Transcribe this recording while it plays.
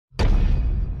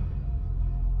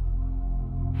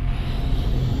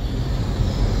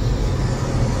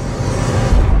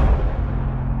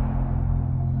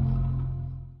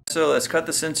So let's cut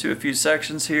this into a few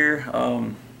sections here.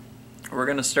 We're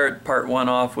going to start part one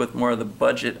off with more of the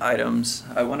budget items.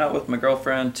 I went out with my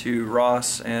girlfriend to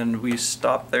Ross and we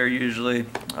stopped there usually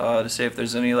to see if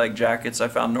there's any like jackets. I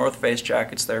found North Face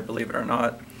jackets there, believe it or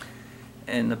not,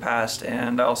 in the past,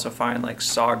 and I also find like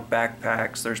SOG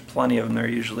backpacks. There's plenty of them there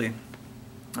usually.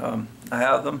 I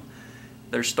have them.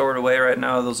 They're stored away right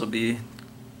now. Those will be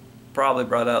probably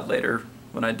brought out later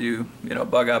when I do,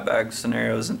 bug out bag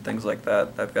scenarios and things like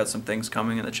that. I've got some things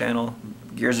coming in the channel.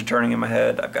 Gears are turning in my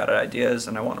head. I've got ideas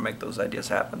and I want to make those ideas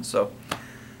happen. So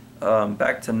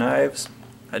back to knives.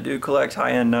 I do collect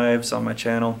high-end knives on my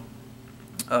channel,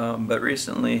 but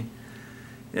recently,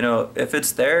 if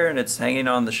it's there and it's hanging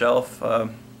on the shelf, I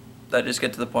just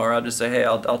get to the point where I'll just say, hey,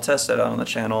 I'll test it out on the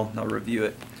channel and I'll review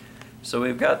it. So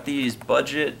we've got these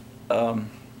budget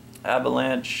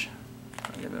Avalanche,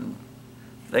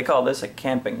 they call this a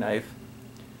camping knife.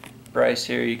 Price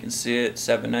here, you can see it,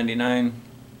 $7.99.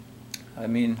 I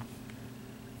mean,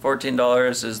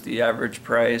 $14 is the average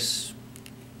price.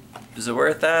 Is it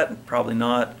worth that? Probably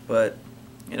not, but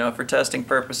for testing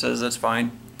purposes, that's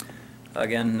fine.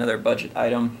 Again, another budget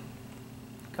item.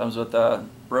 Comes with a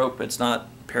rope. It's not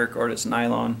paracord, it's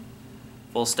nylon.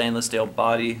 Full stainless steel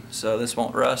body, so this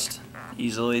won't rust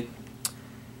easily.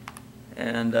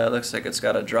 And looks like it's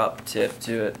got a drop tip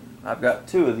to it. I've got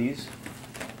two of these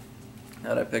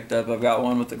that I picked up. I've got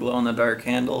one with the glow-in-the-dark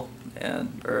handle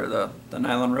or the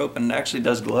nylon rope, and it actually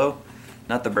does glow.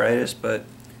 Not the brightest, but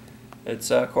it's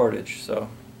cordage. So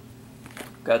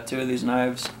got two of these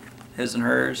knives, his and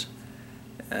hers,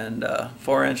 and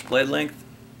 4-inch blade length.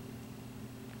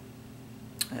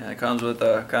 And it comes with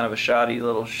a kind of a shoddy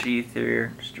little sheath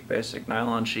here, just your basic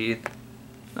nylon sheath,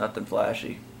 nothing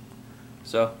flashy.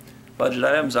 So budget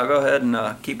items, I'll go ahead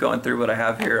and keep going through what I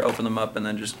have here, open them up, and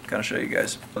then just kind of show you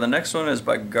guys. Well, the next one is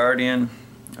by Guardian.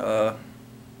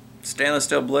 Stainless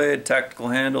steel blade, tactical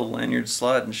handle, lanyard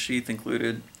slot, and sheath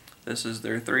included. This is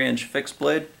their 3-inch fixed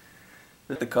blade.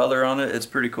 The color on it, it's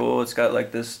pretty cool. It's got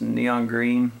like this neon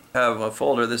green. I have a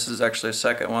folder. This is actually a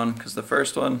second one because the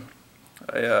first one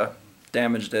I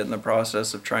damaged it in the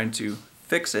process of trying to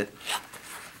fix it.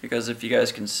 Because if you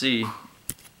guys can see,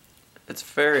 it's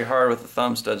very hard with the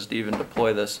thumb studs to even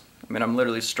deploy this. I mean, I'm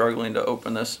literally struggling to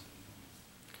open this.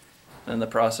 In the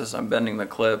process, I'm bending the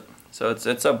clip. So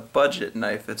it's a budget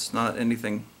knife. It's not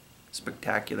anything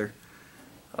spectacular.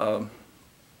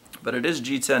 But it is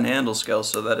G10 handle scale,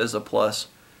 so that is a plus.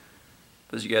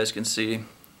 As you guys can see,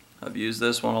 I've used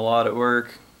this one a lot at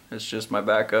work. It's just my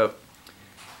backup.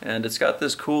 And it's got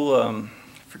this cool, I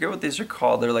forget what these are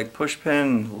called. They're like push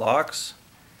pin locks.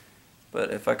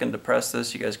 But if I can depress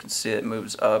this, you guys can see it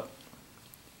moves up.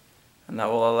 And that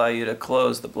will allow you to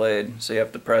close the blade. So you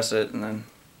have to press it and then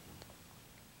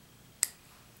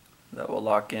that will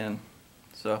lock in.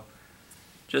 So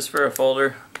just for a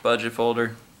folder, budget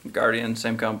folder, Guardian,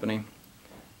 same company.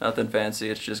 Nothing fancy,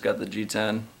 it's just got the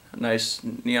G10. A nice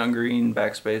neon green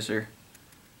backspacer.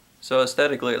 So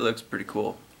aesthetically it looks pretty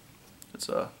cool. It's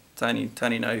a tiny,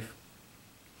 tiny knife.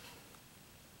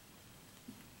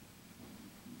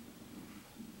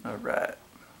 Alright,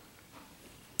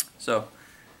 so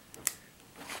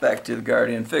back to the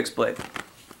Guardian fixed blade.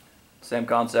 Same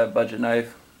concept, budget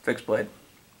knife, fixed blade.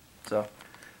 So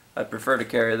I prefer to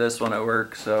carry this one at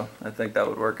work, so I think that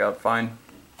would work out fine.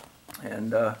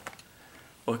 And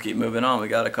we'll keep moving on. We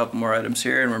got a couple more items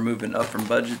here and we're moving up from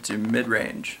budget to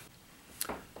mid-range.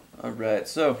 Alright,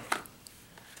 so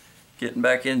getting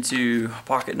back into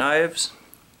pocket knives.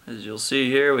 As you'll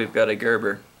see here, we've got a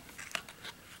Gerber.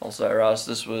 Also at Ross,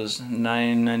 this was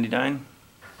 $9.99.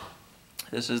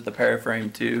 This is the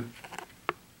Paraframe 2.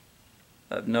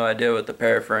 I have no idea what the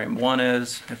Paraframe 1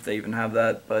 is, if they even have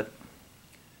that, but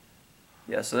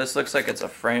yeah, so this looks like it's a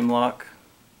frame lock.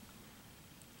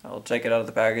 I'll take it out of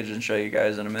the package and show you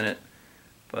guys in a minute.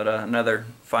 But another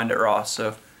find at Ross.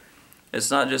 So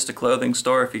it's not just a clothing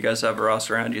store. If you guys have a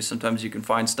Ross around you, sometimes you can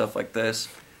find stuff like this.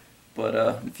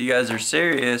 But if you guys are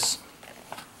serious,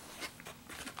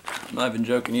 I'm not even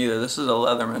joking either. This is a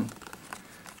Leatherman.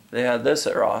 They had this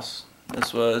at Ross.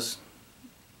 This was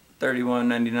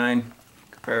 $31.99,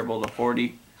 comparable to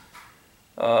 $40.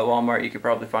 Walmart, you could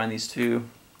probably find these too.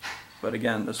 But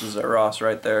again, this was at Ross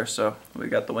right there. So we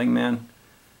got the Wingman.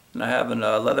 And I have a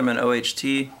Leatherman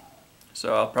OHT.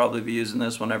 So I'll probably be using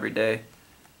this one every day.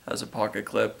 Has a pocket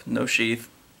clip, no sheath.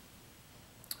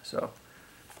 So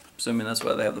assuming that's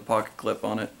why they have the pocket clip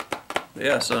on it. But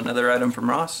yeah, so another item from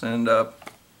Ross, and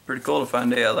pretty cool to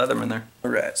find a Leatherman there.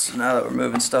 Alright, so now that we're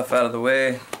moving stuff out of the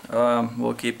way,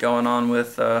 we'll keep going on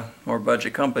with more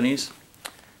budget companies,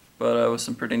 but with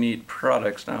some pretty neat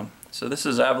products now. So this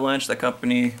is Avalanche, the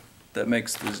company that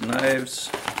makes these knives.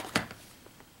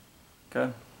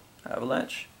 Okay,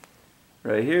 Avalanche.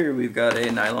 Right here we've got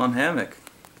a nylon hammock.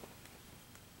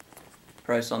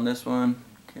 Price on this one,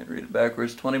 can't read it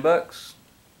backwards, 20 bucks.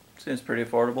 Seems pretty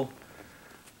affordable.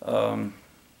 100%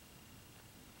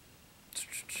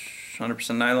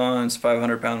 nylon, it's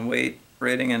 500-pound weight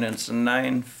rating, and it's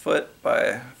 9 foot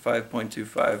by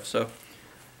 5.25. So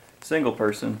single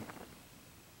person.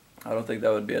 I don't think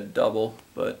that would be a double,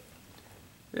 but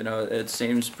you know, it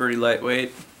seems pretty lightweight.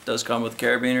 It does come with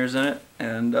carabiners in it,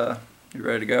 and you're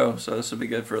ready to go. So this will be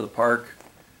good for the park,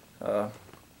 for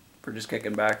just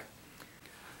kicking back.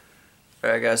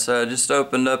 Alright guys, so I just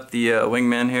opened up the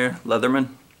Wingman here, Leatherman.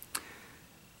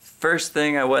 First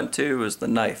thing I went to was the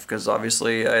knife, because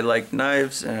obviously I like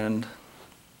knives, and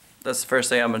that's the first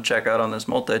thing I'm going to check out on this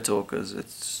multi-tool, because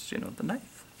it's, you know, the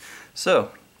knife. So,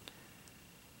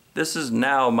 this is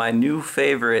now my new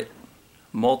favorite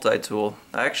multi-tool.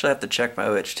 I actually have to check my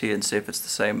OHT and see if it's the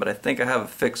same, but I think I have a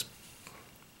fixed...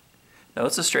 No,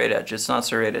 it's a straight edge, it's not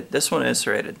serrated. This one is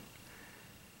serrated.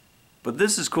 But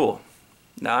this is cool.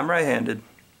 Now I'm right-handed,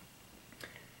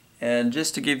 and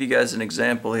just to give you guys an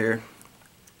example here,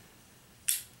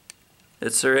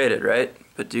 it's serrated, right?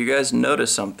 But do you guys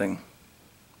notice something?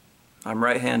 I'm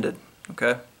right-handed,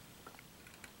 okay?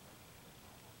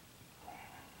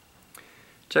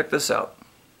 Check this out.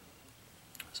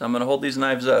 So I'm going to hold these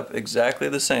knives up exactly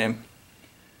the same.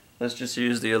 Let's just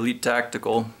use the Elite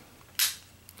Tactical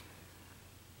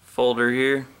folder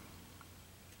here.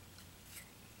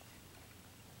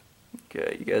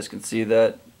 Okay, you guys can see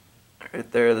that right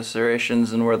there, the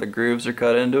serrations and where the grooves are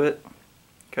cut into it.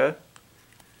 Okay.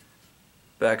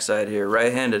 Backside here,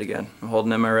 right-handed again. I'm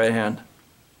holding in my right hand.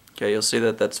 Okay, you'll see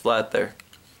that that's flat there.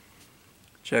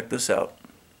 Check this out.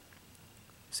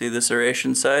 See the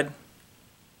serration side?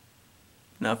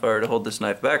 Now if I were to hold this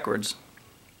knife backwards,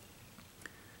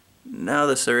 now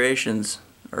the serrations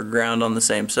are ground on the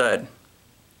same side.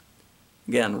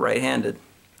 Again, right-handed.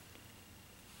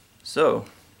 So,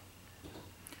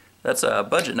 that's a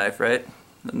budget knife, right?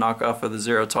 The knockoff of the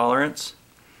Zero Tolerance.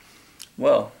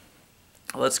 Well,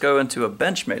 let's go into a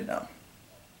Benchmade now.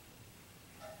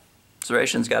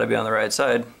 Serration's got to be on the right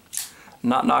side. I'm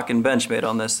not knocking Benchmade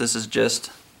on this. This is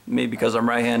just me because I'm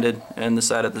right-handed and the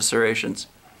side of the serrations.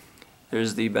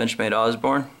 There's the Benchmade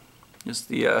Osborne. Just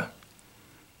the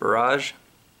Barrage.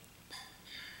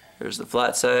 There's the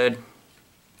flat side.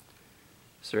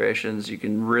 Serrations, you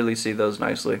can really see those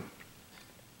nicely.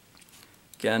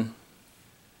 Again,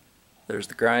 there's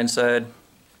the grind side,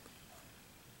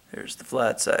 there's the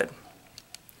flat side.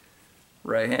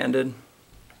 Right-handed,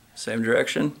 same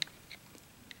direction.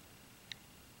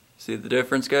 See the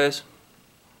difference, guys?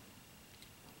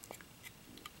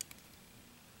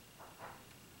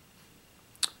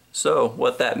 So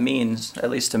what that means,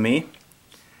 at least to me,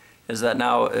 is that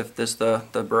now if this the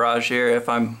Barrage here, if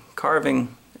I'm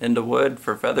carving into wood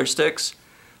for feather sticks,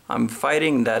 I'm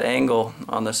fighting that angle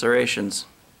on the serrations.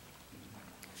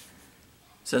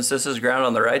 Since this is ground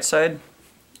on the right side,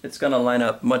 it's going to line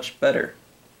up much better.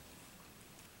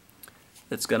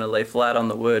 It's going to lay flat on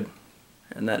the wood,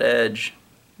 and that edge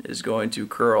is going to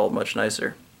curl much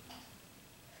nicer.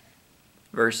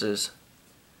 Versus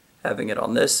having it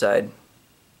on this side,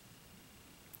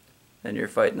 and you're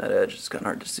fighting that edge. It's kind of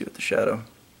hard to see with the shadow.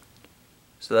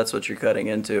 So that's what you're cutting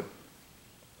into.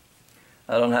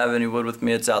 I don't have any wood with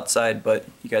me, it's outside, but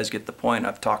you guys get the point.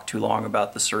 I've talked too long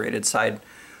about the serrated side.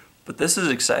 But this is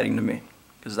exciting to me,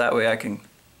 because that way I can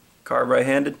carve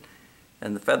right-handed,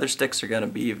 and the feather sticks are going to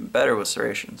be even better with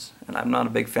serrations. And I'm not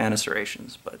a big fan of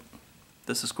serrations, but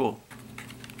this is cool.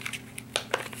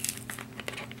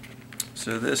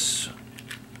 So this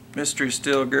Mystery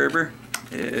Steel Gerber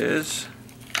is,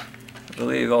 I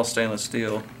believe, all stainless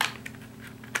steel.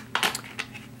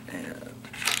 And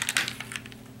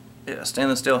yeah,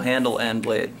 stainless steel handle and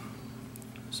blade.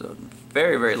 So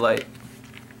very, very light,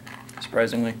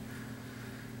 surprisingly.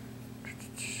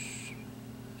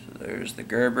 So there's the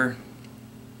Gerber.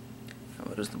 And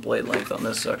what is the blade length on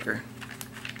this sucker?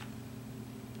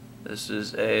 This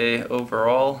is a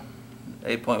overall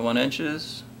 8.1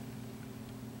 inches.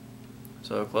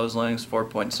 So close length's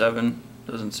 4.7.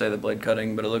 Doesn't say the blade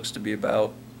cutting, but it looks to be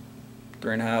about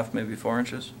 3.5, maybe 4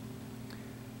 inches.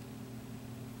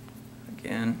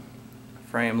 Again,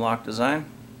 frame lock design.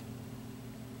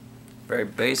 Very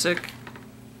basic,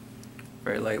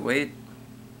 very lightweight.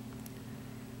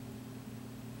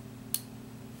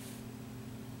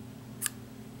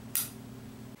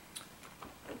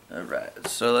 Alright,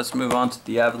 so let's move on to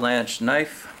the Avalanche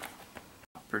knife.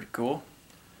 Pretty cool.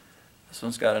 This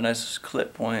one's got a nice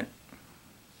clip point,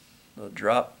 little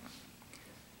drop.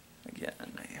 Again,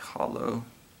 a hollow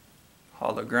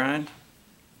grind.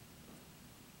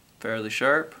 Fairly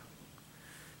sharp.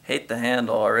 Hate the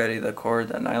handle already, the cord,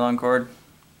 that nylon cord.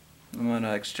 I'm going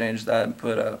to exchange that and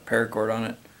put a paracord on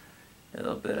it. A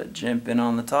little bit of jimping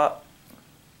on the top.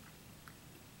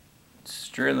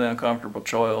 Extremely uncomfortable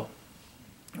choil.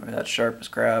 I mean, that's sharp as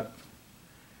crap.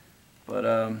 But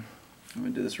I'm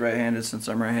going to do this right-handed since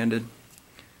I'm right-handed.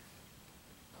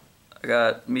 I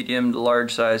got medium to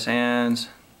large size hands.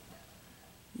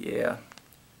 Yeah.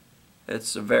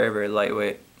 It's a very, very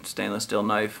lightweight stainless steel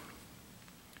knife.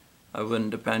 I wouldn't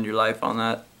depend your life on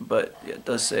that, but it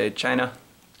does say China.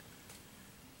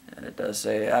 And it does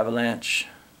say Avalanche.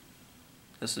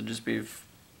 This would just be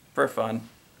for fun.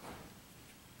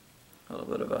 A little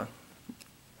bit of a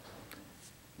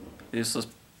useless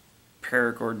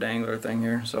paracord dangler thing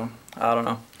here, so I don't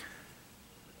know.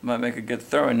 Might make a good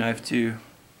throwing knife too.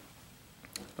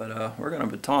 But we're gonna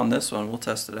baton this one. We'll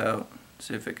test it out,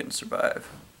 see if it can survive.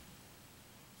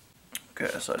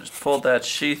 Okay, so I just pulled that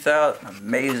sheath out.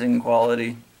 Amazing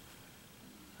quality.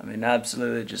 I mean,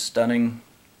 absolutely just stunning.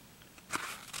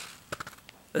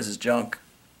 This is junk.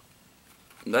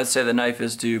 I'd say the knife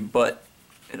is too, but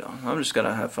you know, I'm just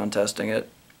gonna have fun testing it,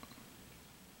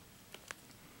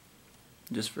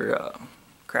 just for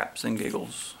craps and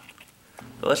giggles.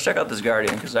 But let's check out this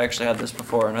Guardian, because I actually had this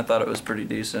before and I thought it was pretty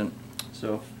decent.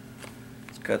 So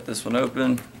let's cut this one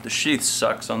open. The sheath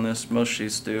sucks on this. Most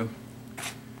sheaths do.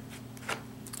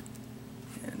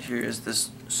 And here is this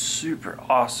super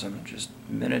awesome, just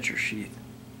miniature sheath.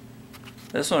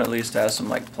 This one at least has some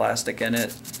like plastic in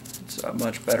it. It's a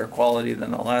much better quality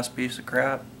than the last piece of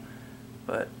crap.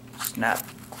 But snap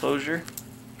closure,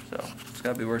 so it's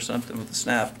got to be worth something with the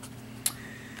snap.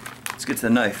 Let's get to the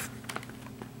knife.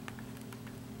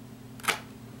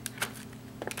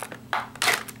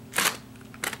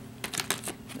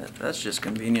 That's just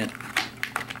convenient.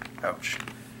 Ouch.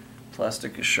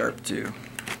 Plastic is sharp too.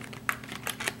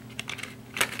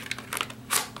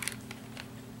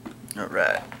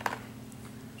 Alright.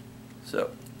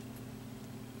 So,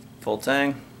 full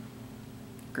tang,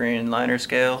 green liner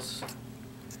scales.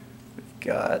 We've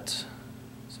got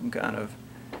some kind of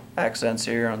accents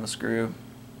here on the screw.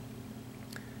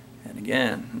 And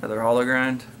again, another hollow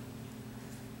grind.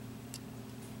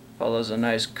 Follows a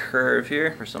nice curve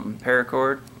here for some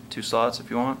paracord. 2 slots if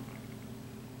you want.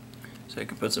 So you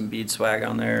can put some bead swag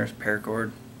on there,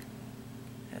 paracord.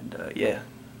 And yeah,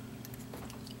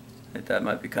 I think that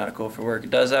might be kind of cool for work. It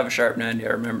does have a sharp end, yeah,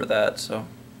 remember that. So,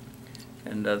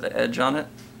 and the edge on it.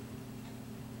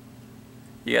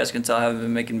 You guys can tell I haven't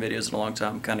been making videos in a long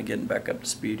time. I'm kind of getting back up to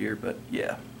speed here, but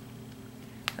yeah.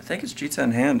 I think it's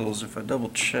G10 handles if I double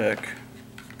check.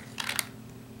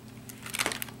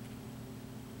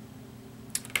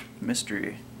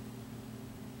 Mystery.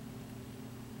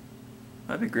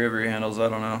 Might be Grivory handles, I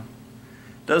don't know.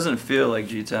 Doesn't feel like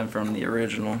G10 from the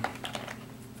original.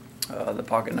 The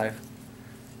pocket knife.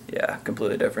 Yeah,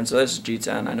 completely different. So this is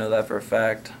G10, I know that for a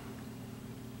fact.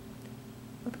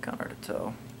 Might be kind of hard to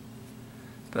tell.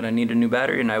 But I need a new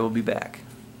battery and I will be back.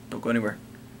 Don't go anywhere.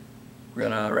 We're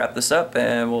gonna wrap this up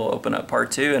and we'll open up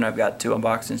part 2, and I've got 2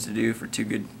 unboxings to do for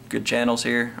 2 good channels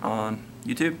here on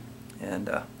YouTube. And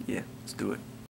yeah, let's do it.